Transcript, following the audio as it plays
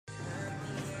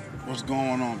What's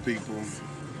going on, people?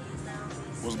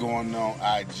 What's going on,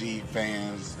 IG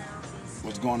fans?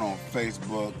 What's going on,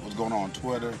 Facebook? What's going on,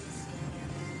 Twitter?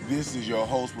 This is your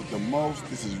host with the most.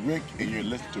 This is Rick, and you're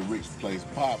listening to Rick's Place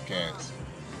Podcast.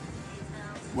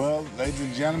 Well, ladies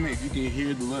and gentlemen, if you can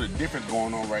hear the little difference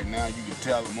going on right now, you can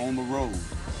tell I'm on the road.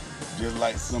 Just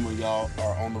like some of y'all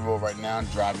are on the road right now,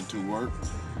 driving to work.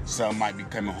 Some might be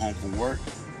coming home from work.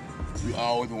 We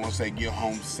always want to say get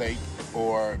home safe,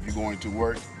 or if you're going to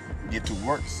work, get to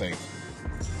work safe.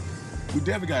 We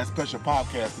definitely got a special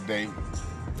podcast today,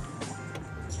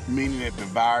 meaning that the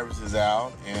virus is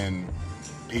out and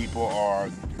people are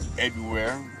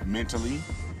everywhere mentally,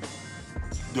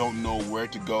 don't know where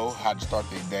to go, how to start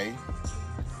their day.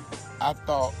 I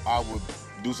thought I would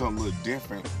do something a little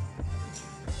different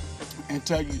and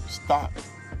tell you stop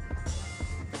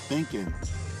thinking,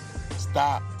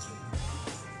 stop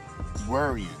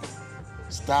worrying,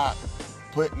 stop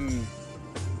putting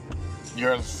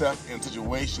yourself in a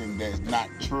situation that's not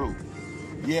true.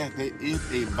 Yes, there is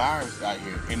a virus out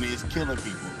here and it's killing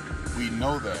people. We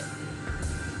know that.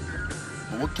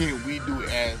 But what can we do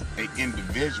as an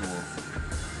individual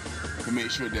to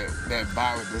make sure that that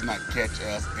virus does not catch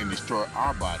us and destroy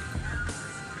our body?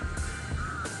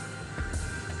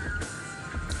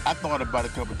 I thought about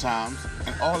it a couple times,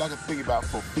 and all I could think about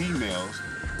for females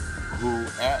who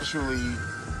actually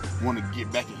want to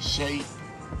get back in shape,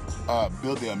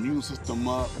 build their immune system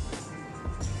up.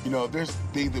 You know, there's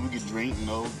things that we can drink,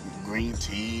 green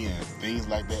tea and things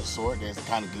like that sort that's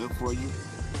kind of good for you.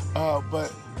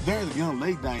 But there's a young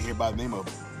lady down here by the name of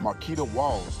Marquita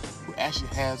Walls who actually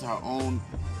has her own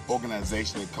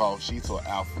organization called She's So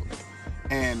Alpha.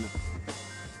 And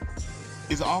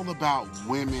it's all about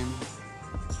women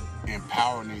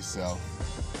empowering themselves,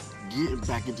 getting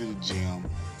back into the gym,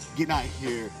 getting out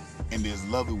here in this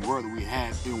lovely world that we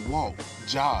have and walk,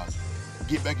 jog,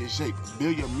 get back in shape,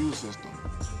 build your immune system.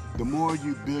 The more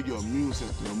you build your immune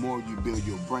system, the more you build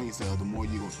your brain cells, the more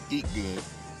you're going to eat good.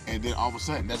 And then all of a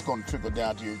sudden, that's going to trickle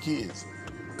down to your kids.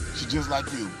 She's just like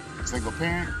you. Single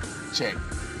parent? Check.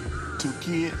 2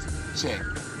 kids? Check.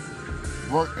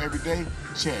 Work every day?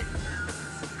 Check.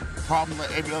 Problem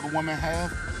that every other woman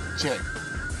have? Check.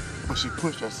 But she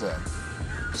pushed herself.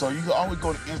 So you can always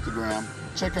go to Instagram,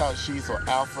 check out She's So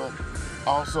Alpha.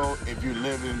 Also, if you're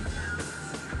living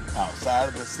outside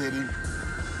of the city,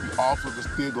 you also can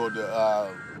still go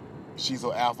to She's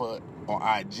So Alpha on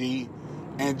IG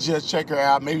and just check her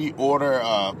out. Maybe order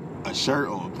a shirt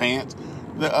or pants.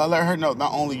 Let her know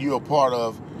not only you're a part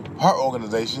of her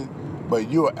organization,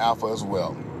 but you're an alpha as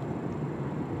well.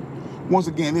 Once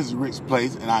again, this is Rick's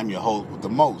Place, and I'm your host with the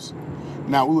most.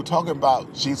 Now, we were talking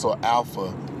about She's So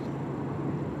Alpha,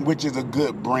 which is a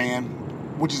good brand,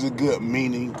 which is a good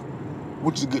meaning,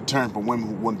 which is a good term for women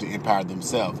who want to empower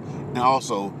themselves and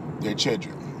also their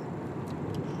children.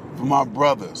 For my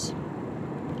brothers,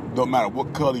 don't matter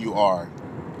what color you are,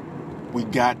 we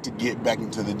got to get back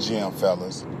into the gym,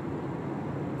 fellas.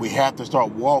 We have to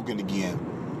start walking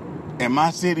again. In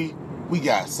my city, we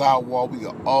got sidewalk, we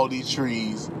got all these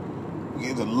trees.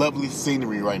 It's a lovely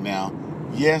scenery right now.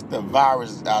 Yes, the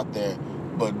virus is out there,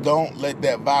 but don't let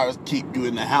that virus keep you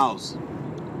in the house.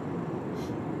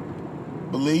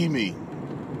 Believe me,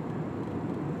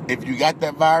 if you got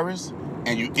that virus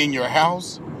and you're in your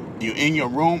house, you're in your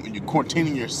room, and you're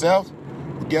quarantining yourself,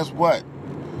 well, guess what?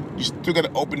 You still got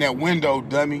to open that window,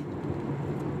 dummy.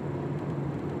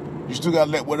 You still got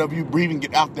to let whatever you breathing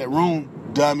get out that room,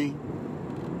 dummy.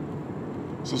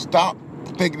 So stop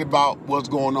thinking about what's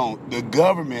going on. The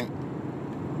government,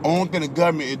 only thing the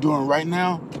government is doing right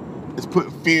now is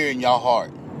putting fear in your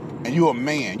heart. And you're a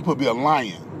man. You're supposed to be a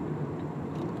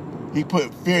lion. He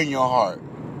put fear in your heart.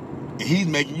 And he's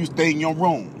making you stay in your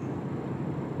room.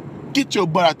 Get your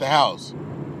butt out the house.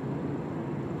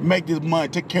 Make this money.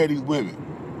 Take care of these women.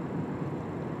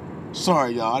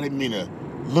 Sorry, y'all. I didn't mean to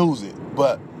lose it.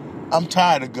 But I'm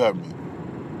tired of government.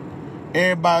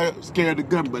 Everybody scared of the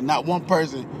government. But not one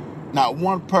person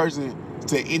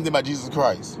said anything about Jesus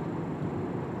Christ.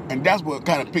 And that's what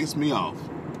kind of picks me off.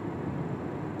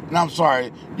 And I'm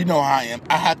sorry. You know how I am.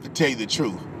 I have to tell you the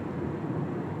truth.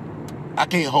 I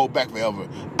can't hold back forever.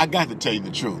 I got to tell you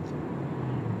the truth.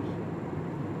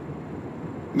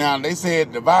 Now, they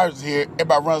said the virus is here.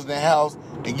 Everybody runs in their house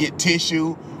and get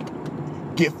tissue,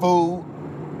 get food,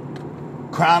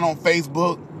 crying on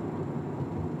Facebook.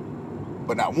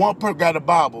 But not one person got a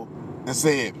Bible and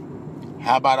said,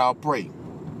 how about I'll pray?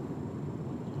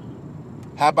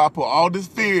 How about I put all this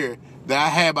fear that I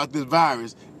have about this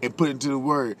virus and put it into the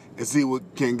Word and see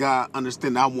what can God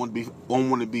understand. I want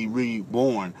to be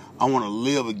reborn. I want to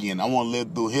live again. I want to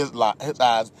live through His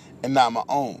eyes and not my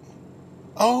own.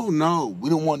 Oh no, we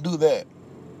don't want to do that.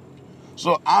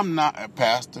 So I'm not a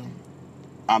pastor.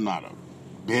 I'm not a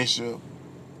bishop.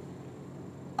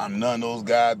 I'm none of those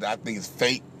guys that I think is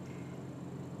fake.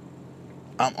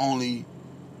 I'm only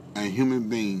a human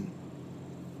being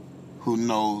who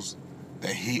knows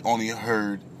that he only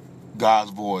heard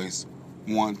God's voice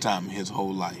one time in his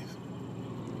whole life.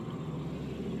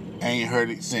 Ain't heard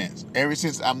it since. Ever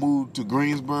since I moved to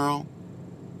Greensboro,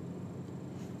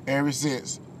 ever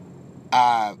since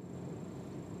I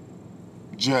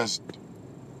just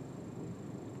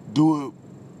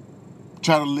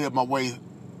try to live my way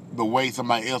the way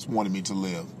somebody else wanted me to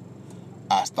live,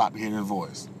 I stopped hearing his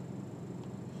voice.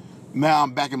 Now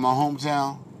I'm back in my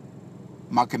hometown.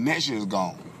 My connection is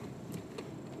gone.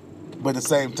 But at the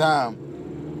same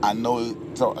time, I know,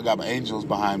 so I got my angels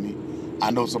behind me.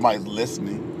 I know somebody's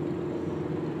listening.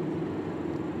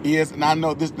 Yes, and I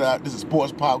know this is a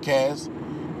sports podcast.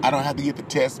 I don't have to get the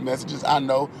text messages. I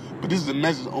know, but this is a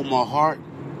message on my heart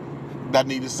that I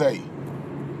need to say.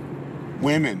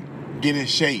 Women, get in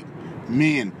shape.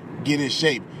 Men, get in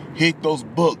shape. Hit those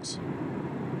books.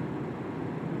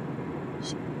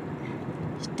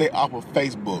 Stay off of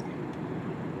Facebook.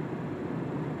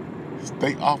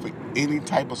 Stay off of any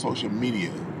type of social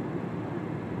media.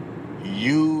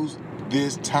 Use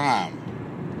this time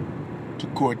to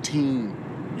quarantine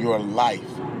your life.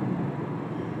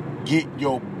 Get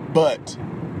your butt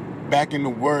back in the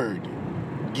Word.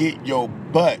 Get your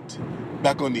butt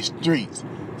back on the streets.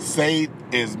 Save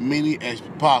as many as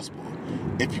possible.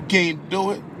 If you can't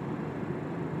do it,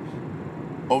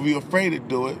 or you're afraid to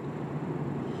do it,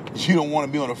 you don't want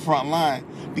to be on the front line,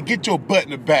 then get your butt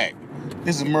in the back.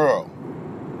 This is Merle,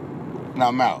 and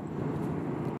I'm out.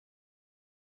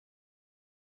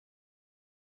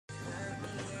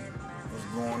 What's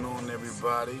going on,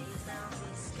 everybody?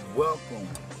 Welcome.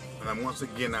 And once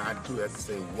again, I do have to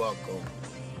say welcome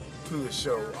to the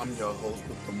show. I'm your host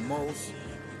with the most.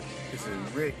 This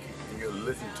is Rick, and you're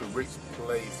listening to Rick's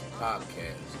Place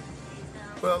Podcast.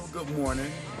 Well, good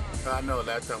morning. I know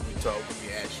last time we talked,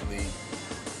 we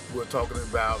were talking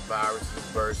about viruses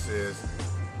versus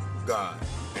God.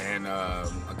 And I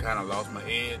kind of lost my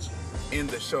edge in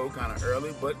the show kind of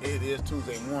early, but it is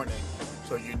Tuesday morning,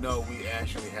 so you know we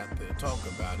actually have to talk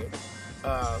about it.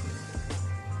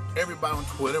 Everybody on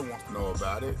Twitter wants to know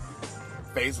about it.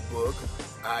 Facebook,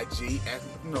 IG,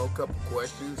 asking, a couple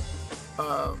questions.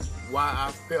 Why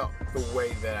I felt the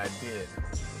way that I did.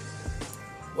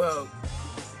 Well,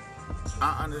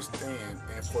 I understand,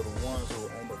 and for the ones who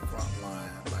are on the front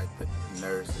line, like the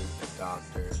nurses, the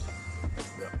doctors,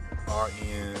 the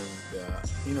RNs,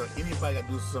 anybody that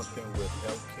do something with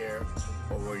healthcare,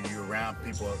 or where you're around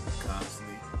people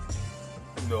constantly,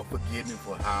 forgive me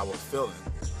for how I was feeling.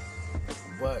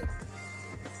 But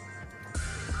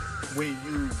when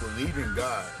you believe in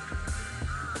God,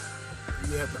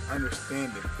 you have to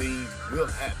understand that things will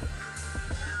happen.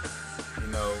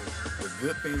 The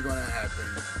good things going to happen,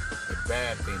 the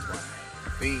bad things going to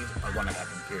happen. Things are going to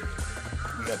happen, period.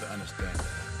 We have to understand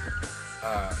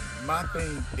that. My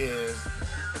thing is,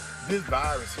 this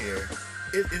virus here,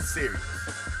 it's serious,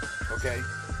 okay?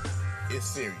 It's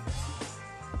serious.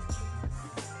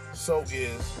 So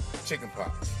is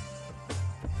chickenpox.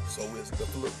 So is the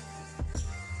flu.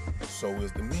 So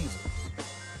is the measles.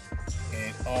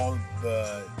 And all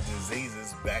the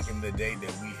diseases back in the day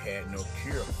that we had no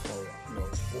cure for,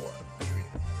 period.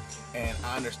 And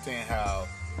I understand how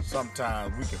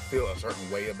sometimes we can feel a certain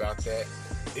way about that.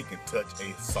 It can touch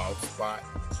a soft spot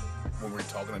when we're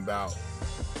talking about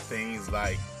things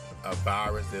like a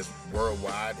virus that's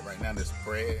worldwide right now, that's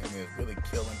spread and it's really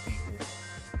killing people.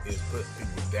 It's putting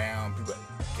people down. People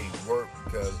can't work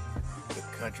because the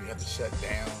country has to shut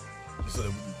down just so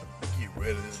that we can get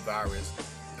rid of this virus.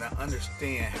 And I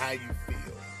understand how you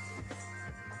feel.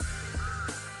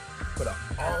 But I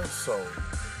also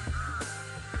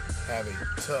have a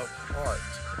tough heart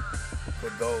for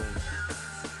those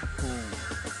who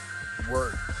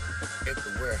work at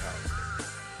the warehouse,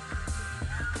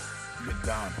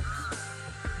 McDonald's,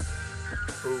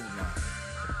 Food Line,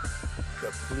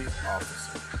 the police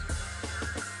officers,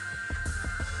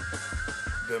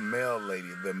 the mail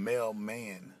lady, the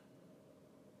mailman,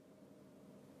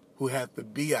 who have to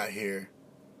be out here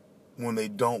when they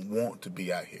don't want to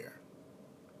be out here.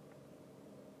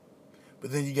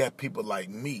 But then you got people like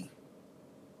me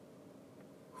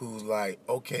who's like,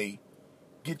 okay,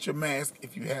 get your mask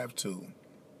if you have to,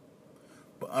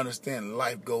 but understand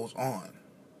life goes on.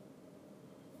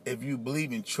 If you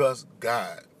believe and trust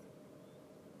God,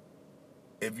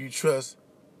 if you trust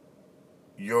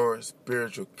your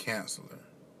spiritual counselor,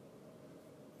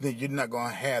 then you're not going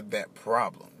to have that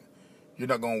problem. You're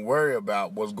not going to worry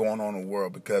about what's going on in the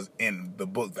world, because in the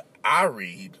book that I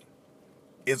read,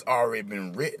 it's already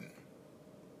been written.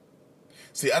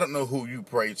 See, I don't know who you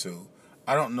pray to.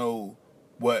 I don't know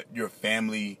what your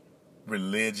family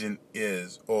religion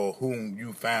is or whom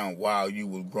you found while you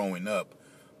were growing up.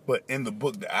 But in the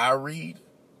book that I read,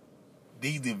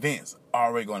 these events are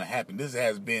already going to happen. This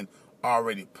has been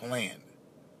already planned.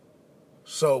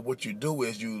 So what you do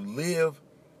is you live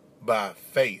by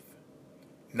faith,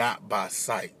 not by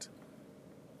sight.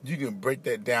 You can break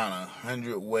that down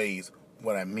 100 ways,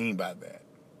 what I mean by that.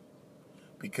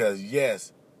 Because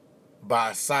yes,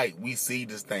 by sight, we see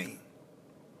this thing.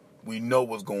 We know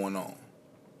what's going on.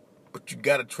 But you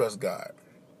got to trust God.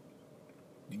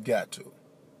 You got to.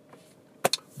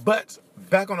 But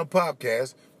back on the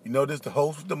podcast, you know, this is the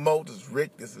host with the most. This is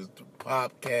Rick. This is the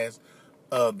podcast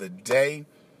of the day.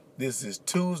 This is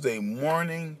Tuesday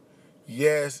morning.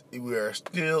 Yes, we are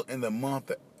still in the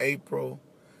month of April.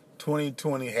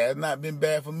 2020 has not been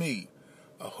bad for me.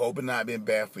 I hope it not been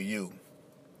bad for you.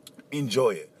 Enjoy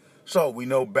it. So, we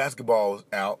know basketball is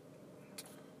out.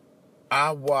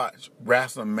 I watched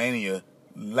WrestleMania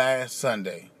last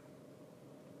Sunday.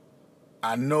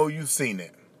 I know you've seen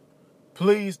it.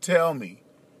 Please tell me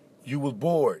you was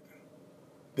bored.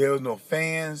 There was no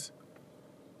fans.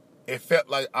 It felt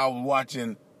like I was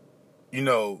watching, you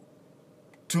know,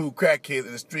 two crackheads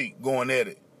in the street going at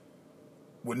it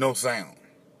with no sound.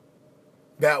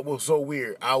 That was so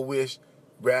weird. I wish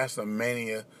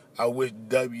WrestleMania, I wish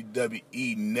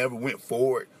WWE never went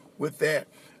forward with that.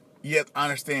 Yes, I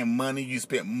understand money. You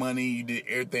spent money. You did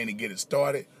everything to get it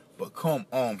started. But come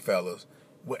on, fellas.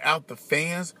 Without the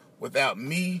fans, without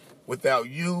me, without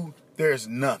you, there's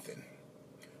nothing.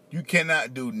 You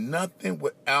cannot do nothing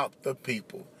without the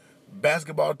people.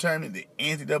 Basketball tournament, the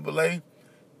NCAA,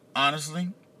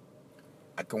 honestly,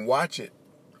 I can watch it.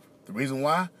 The reason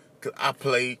why? Because I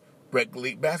play rec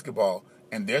league basketball.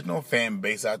 And there's no fan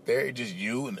base out there. It's just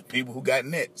you and the people who got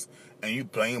nets. And you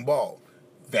playing ball.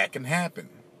 That can happen.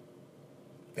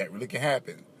 That really can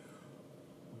happen.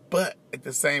 But at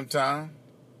the same time,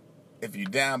 if you're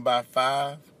down by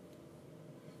 5,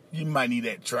 you might need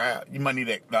that crowd. You might need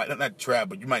that, not crowd,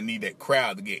 but you might need that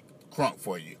crowd to get crunk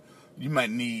for you. You might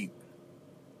need,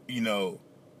 you know,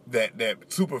 that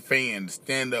super fan to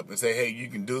stand up and say, hey, you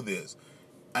can do this.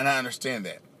 And I understand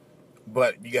that.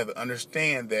 But you got to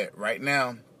understand that right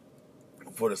now,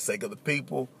 for the sake of the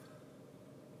people,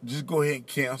 just go ahead and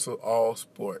cancel all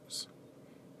sports.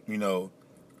 You know,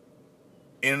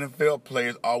 NFL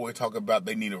players always talk about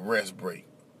they need a rest break.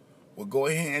 Well, go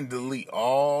ahead and delete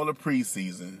all the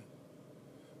preseason.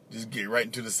 Just get right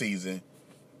into the season.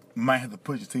 You might have to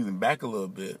push the season back a little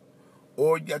bit.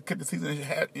 Or you got to cut the season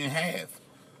in half.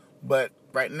 But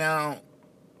right now,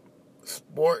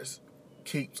 sports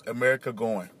keeps America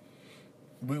going.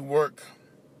 We work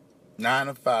 9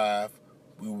 to 5.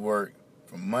 We work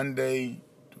from Monday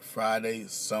to Friday.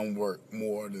 Some work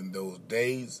more than those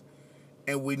days.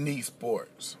 And we need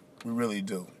sports. We really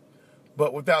do.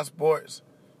 But without sports,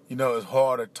 you know, it's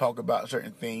hard to talk about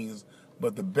certain things.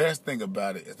 But the best thing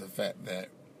about it is the fact that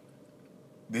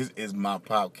this is my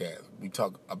podcast. We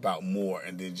talk about more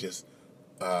than just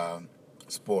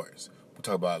sports. We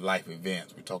talk about life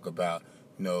events. We talk about,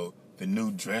 you know, the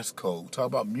new dress code. We talk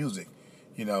about music.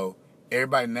 You know,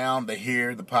 everybody now, they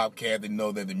hear the podcast. They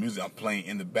know that the music I'm playing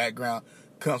in the background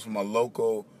comes from a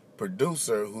local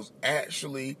producer who's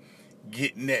actually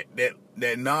getting that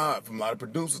nod from a lot of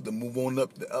producers to move on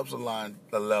up the upper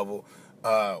level,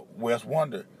 West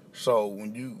Wonder. So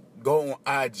when you go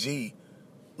on IG,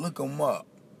 look them up.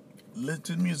 Listen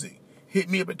to the music. Hit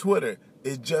me up at Twitter.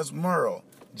 It's Just Murrell.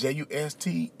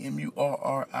 JustMurriell.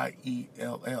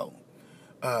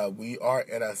 We are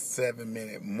at a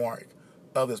 7-minute mark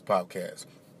of this podcast.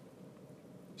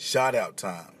 Shout out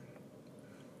time.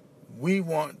 We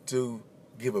want to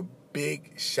give a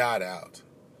big shout out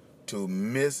to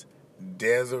Miss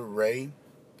Desiree.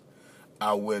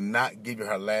 I will not give you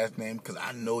her last name because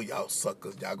I know y'all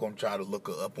suckers. Y'all gonna try to look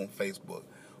her up on Facebook.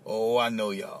 Oh, I know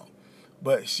y'all.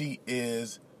 But she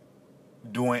is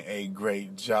doing a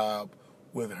great job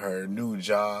with her new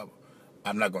job.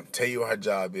 I'm not gonna tell you what her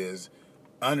job is.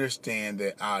 Understand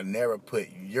that I'll never put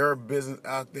your business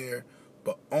out there,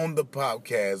 but on the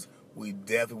podcast, we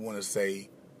definitely want to say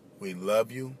we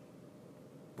love you.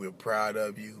 We're proud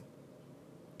of you.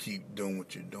 Keep doing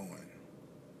what you're doing.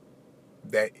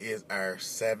 That is our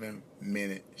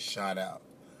 7-minute shout out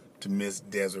to Miss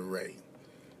Desiree.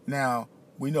 Now,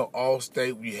 we know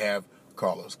Allstate, we have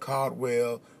Carlos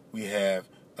Caldwell, we have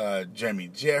Jeremy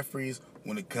Jeffries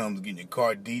when it comes to getting your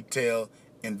car detailed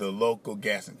in the local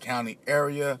Gaston County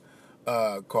area.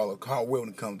 call a cartwheel when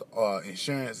it comes to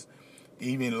insurance,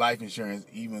 even life insurance,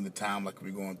 even the time like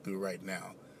we're going through right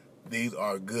now. These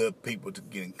are good people to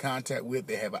get in contact with.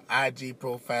 They have an IG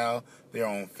profile. They're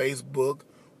on Facebook.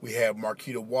 We have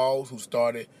Marquita Walls, who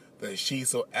started the She's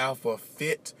So Alpha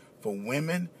Fit for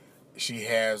women. She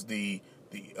has the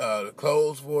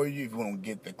clothes for you if you want to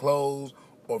get the clothes,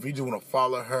 or if you just want to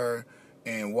follow her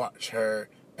and watch her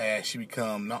as she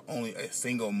becomes not only a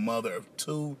single mother of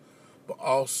two, but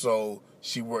also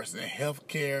she works in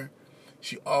healthcare.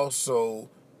 She also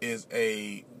is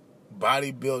a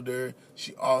bodybuilder.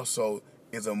 She also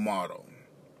is a model.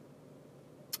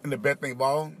 And the best thing of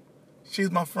all,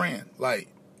 she's my friend. Like,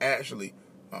 actually,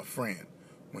 my friend.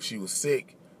 When she was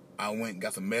sick, I went and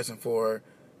got some medicine for her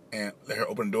and let her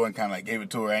open the door and kind of like gave it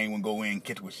to her. I ain't want to go in and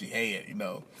catch what she had, you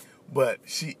know. But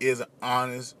she is an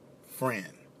honest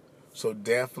friend. So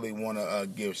definitely want to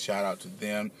give a shout out to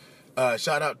them.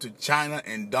 Shout out to China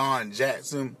and Don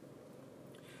Jackson.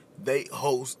 They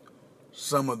host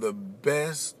some of the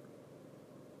best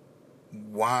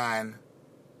wine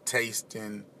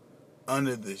tasting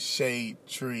under the shade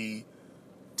tree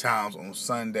times on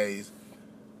Sundays.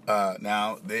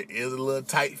 Now, there is a little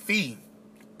tight fee.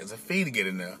 There's a fee to get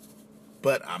in there.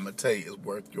 But I'm going to tell you, it's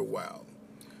worth your while.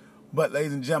 But,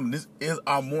 ladies and gentlemen, this is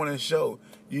our morning show.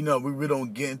 You know, we really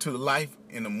don't get into the life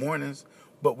in the mornings,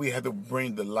 but we have to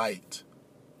bring the light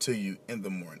to you in the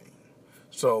morning.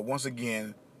 So, once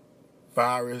again,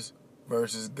 virus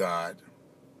versus God.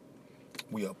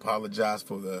 We apologize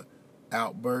for the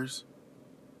outburst.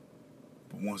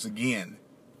 But once again,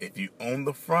 if you on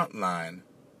the front line,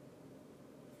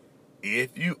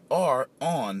 if you are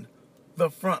on the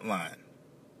front line,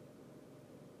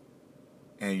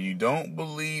 and you don't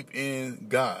believe in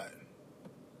God,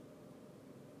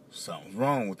 something's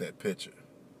wrong with that picture.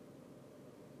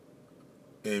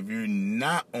 If you're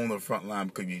not on the front line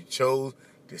because you chose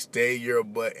to stay your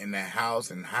butt in the house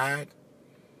and hide,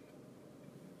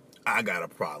 I got a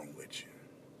problem with you.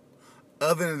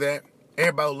 Other than that,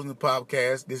 everybody who listens to the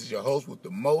podcast, this is your host with the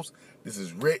most. This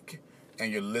is Rick,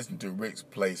 and you're listening to Rick's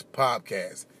Place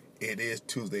Podcast. It is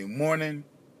Tuesday morning.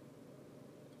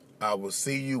 I will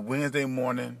see you Wednesday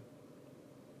morning,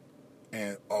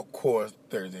 and of course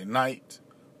Thursday night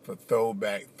for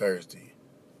Throwback Thursday.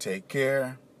 Take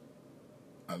care.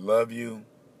 I love you.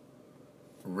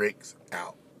 Rick's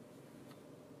out.